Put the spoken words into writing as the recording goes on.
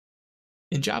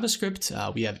In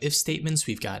JavaScript, we have if statements,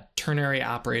 we've got ternary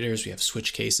operators, we have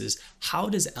switch cases. How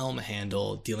does Elm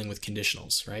handle dealing with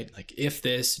conditionals, right? Like if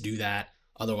this, do that,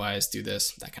 otherwise do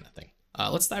this, that kind of thing.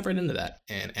 Let's dive right into that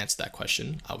and answer that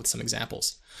question with some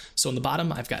examples. So on the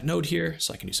bottom, I've got Node here,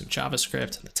 so I can do some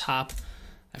JavaScript. On the top,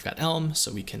 I've got Elm,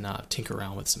 so we can tinker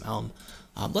around with some Elm.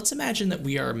 Let's imagine that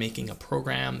we are making a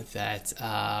program that,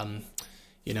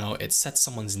 it sets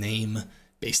someone's name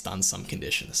based on some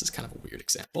condition. This is kind of a weird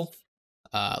example.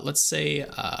 Let's say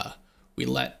we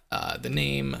let the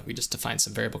name, we just define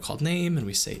some variable called name, and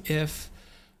we say if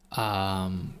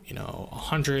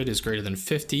 100 is greater than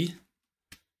 50,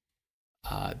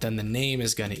 then the name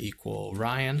is going to equal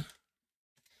Ryan.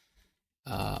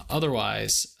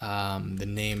 Otherwise, the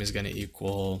name is going to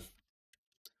equal,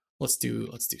 let's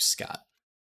do Scott.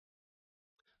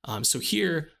 So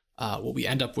here, what we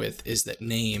end up with is that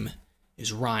name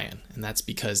is Ryan, and that's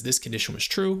because this condition was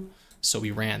true. So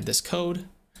we ran this code,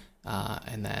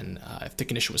 and then if the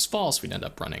condition was false, we'd end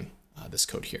up running this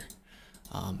code here.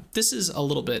 This is a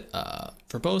little bit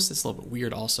verbose. It's a little bit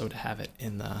weird also to have it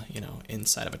in the,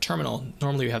 inside of a terminal.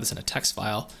 Normally we have this in a text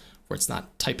file where it's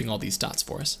not typing all these dots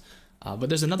for us. But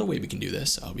there's another way we can do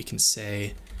this. We can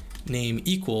say name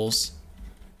equals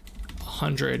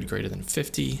 100 greater than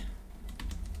 50.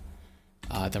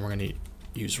 Then we're going to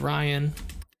use Ryan.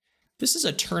 This is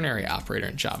a ternary operator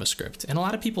in JavaScript, and a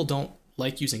lot of people don't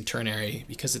like using ternary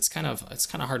because it's kind of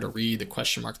hard to read, the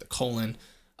question mark, the colon.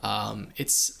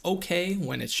 It's okay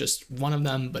when it's just one of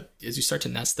them, but as you start to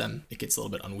nest them, it gets a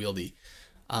little bit unwieldy.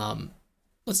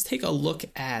 Let's take a look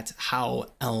at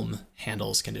how Elm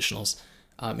handles conditionals.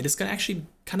 It is going to actually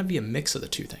kind of be a mix of the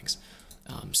two things.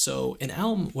 So in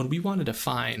Elm, when we want to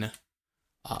define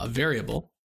a variable,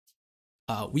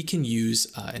 we can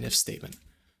use an if statement.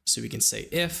 So we can say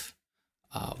if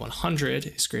 100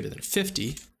 is greater than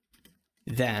 50,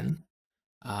 then,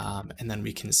 and then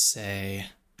we can say,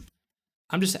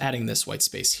 I'm just adding this white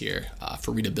space here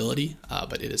for readability,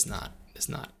 but it is not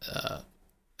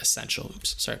essential.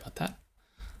 Oops, sorry about that.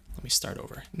 Let me start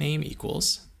over. Name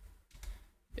equals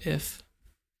if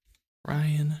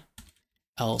Ryan,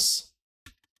 else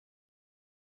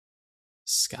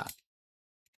Scott.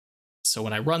 So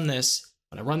when I run this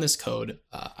code,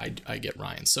 I get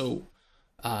Ryan. So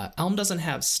Elm doesn't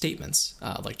have statements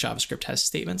like JavaScript has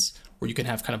statements where you can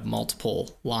have kind of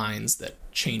multiple lines that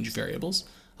change variables.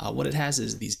 What it has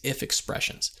is these if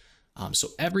expressions. So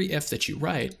every if that you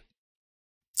write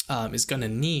is going to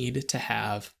need to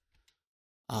have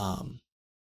an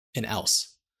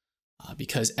else.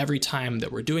 Because every time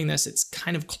that we're doing this, it's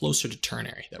kind of closer to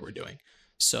ternary that we're doing.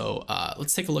 So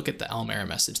let's take a look at the Elm error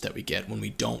message that we get when we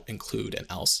don't include an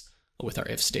else with our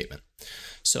if statement.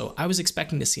 So I was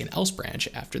expecting to see an else branch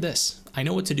after this. I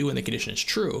know what to do when the condition is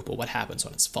true, but what happens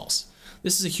when it's false?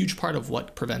 This is a huge part of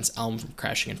what prevents Elm from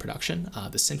crashing in production.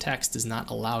 The syntax does not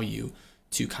allow you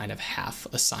to kind of half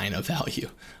assign a value.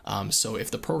 So if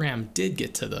the program did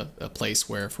get to a place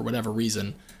where for whatever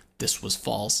reason this was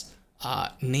false,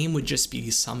 name would just be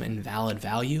some invalid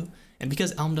value. And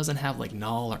because Elm doesn't have like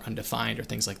null or undefined or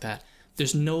things like that,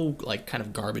 there's no like kind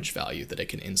of garbage value that it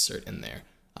can insert in there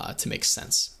to make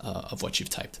sense of what you've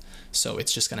typed. So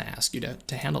it's just going to ask you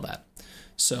to handle that.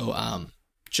 So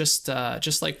just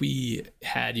like we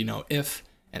had, if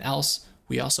and else,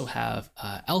 we also have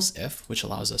else if, which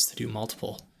allows us to do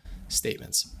multiple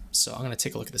statements. So I'm going to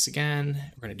take a look at this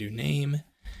again. We're going to do name.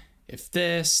 If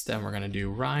this, then we're going to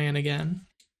do Ryan again.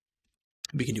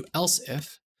 We can do else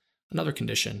if, another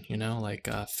condition, like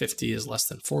 50 is less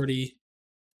than 40.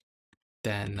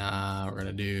 Then we're going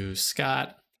to do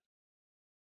Scott.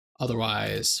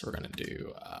 Otherwise, we're going to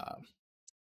do,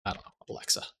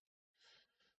 Alexa.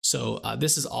 So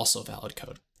this is also valid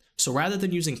code. So rather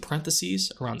than using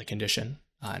parentheses around the condition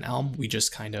in Elm, we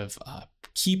just kind of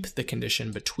keep the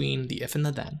condition between the if and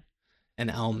the then. And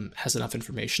Elm has enough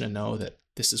information to know that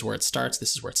this is where it starts,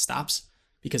 this is where it stops,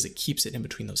 because it keeps it in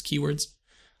between those keywords.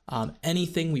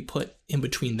 Anything we put in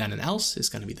between then and else is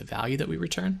going to be the value that we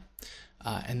return.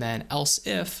 And then else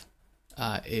if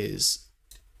is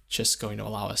just going to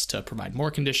allow us to provide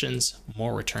more conditions,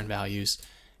 more return values.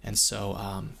 And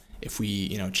so if we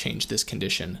change this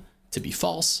condition to be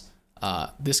false,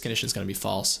 this condition is going to be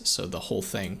false. So the whole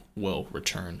thing will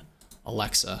return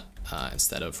Alexa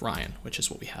instead of Ryan, which is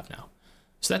what we have now.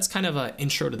 So that's kind of an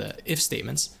intro to the if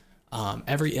statements.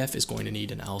 Every if is going to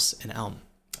need an else in Elm.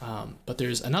 But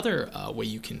there's another way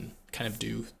you can kind of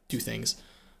do things,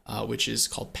 which is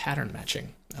called pattern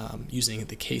matching using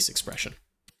the case expression.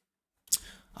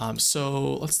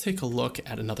 So let's take a look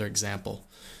at another example.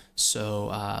 So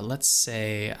let's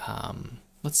say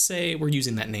we're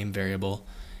using that name variable,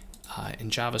 in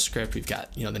JavaScript, we've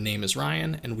got, the name is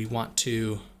Ryan, and we want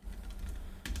to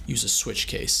use a switch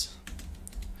case.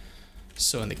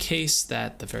 So in the case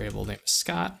that the variable name is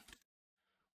Scott,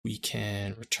 we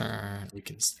can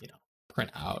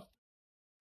print out,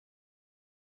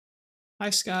 hi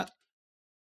Scott.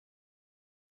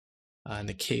 In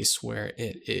the case where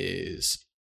it is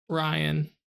Ryan,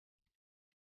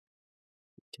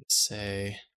 we can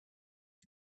say,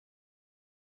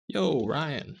 yo,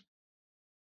 Ryan.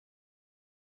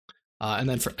 And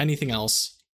then for anything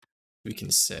else, we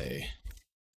can say,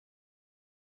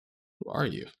 who are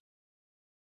you?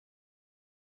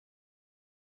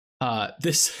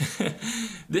 This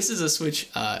this is a switch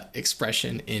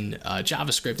expression in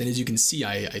JavaScript, and as you can see,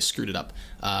 I screwed it up.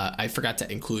 I forgot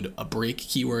to include a break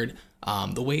keyword.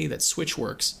 The way that switch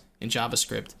works in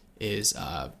JavaScript is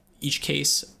each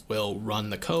case will run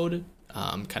the code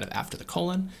kind of after the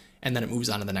colon, and then it moves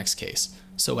on to the next case.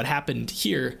 So what happened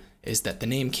here is that the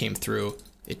name came through.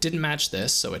 It didn't match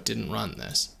this, so it didn't run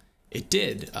this. It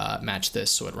did match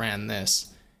this, so it ran this.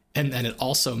 And then it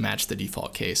also matched the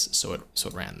default case, so it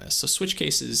ran this. So switch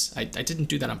cases, I didn't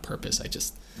do that on purpose.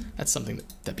 That's something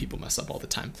that people mess up all the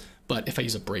time. But if I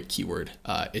use a break keyword,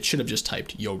 it should have just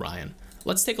typed yo Ryan.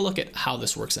 Let's take a look at how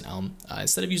this works in Elm.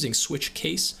 Instead of using switch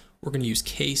case, we're going to use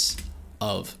case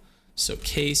of. So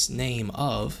case name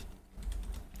of.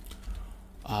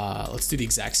 Let's do the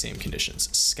exact same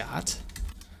conditions. Scott.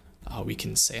 We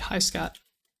can say hi Scott.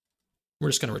 We're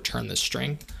just going to return this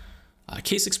string.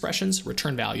 Case expressions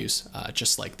return values,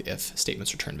 just like the if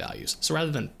statements return values. So rather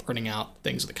than printing out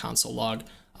things with the console log,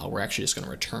 we're actually just going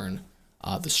to return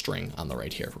the string on the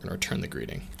right here. We're going to return the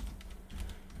greeting.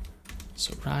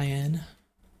 So Ryan,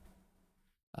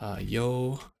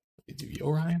 yo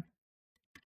Ryan.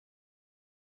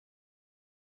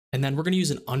 And then we're going to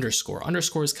use an underscore.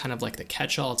 Underscore is kind of like the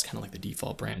catch-all. It's kind of like the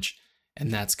default branch. And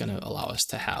that's going to allow us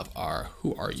to have our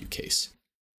who are you case.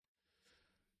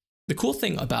 The cool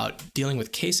thing about dealing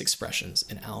with case expressions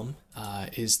in Elm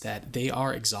is that they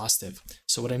are exhaustive.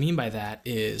 So what I mean by that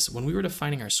is when we were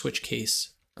defining our switch case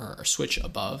or our switch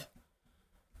above,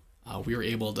 we were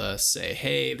able to say,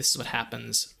 hey, this is what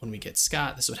happens when we get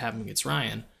Scott. This is what happens when we get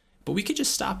Ryan. But we could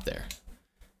just stop there,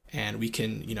 and we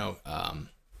can,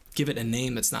 give it a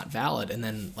name that's not valid, and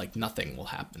then like nothing will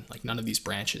happen. Like none of these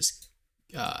branches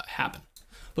happen.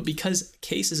 But because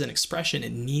case is an expression,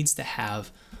 it needs to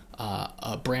have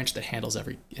a branch that handles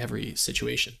every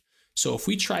situation. So if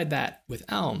we tried that with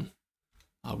Elm,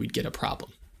 we'd get a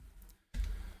problem.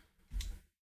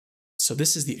 So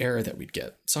this is the error that we'd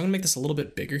get. So I'm gonna make this a little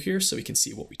bit bigger here so we can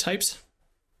see what we typed.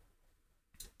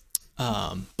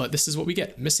 But this is what we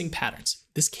get, missing patterns.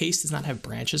 This case does not have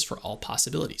branches for all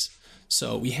possibilities.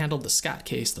 So we handled the Scott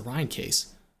case, the Ryan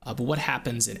case, but what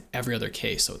happens in every other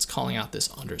case? So it's calling out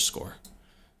this underscore.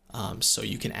 So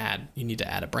you need to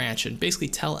add a branch and basically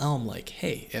tell Elm like,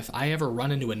 hey, if I ever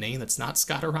run into a name that's not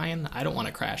Scott or Ryan, I don't want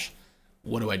to crash.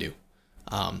 What do I do?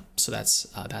 So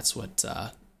that's what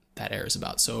that error is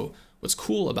about. So what's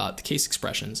cool about the case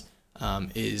expressions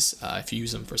is if you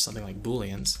use them for something like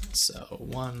Booleans, so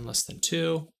 1 less than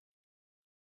 2,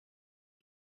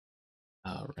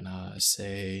 we're gonna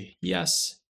say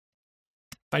yes.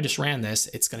 If I just ran this,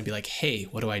 it's gonna be like, hey,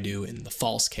 what do I do in the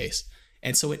false case?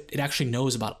 And so it actually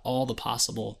knows about all the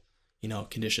possible,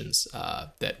 conditions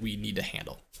that we need to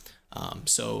handle.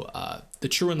 So the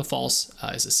true and the false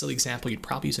is a silly example. You'd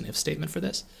probably use an if statement for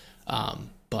this.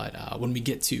 But when we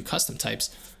get to custom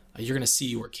types, you're going to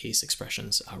see where case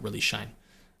expressions really shine.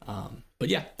 But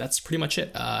yeah, that's pretty much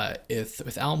it.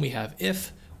 With Elm, we have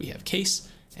if, we have case,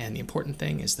 and the important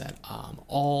thing is that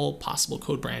all possible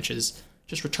code branches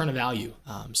just return a value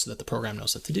so that the program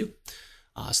knows what to do.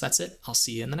 So that's it. I'll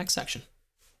see you in the next section.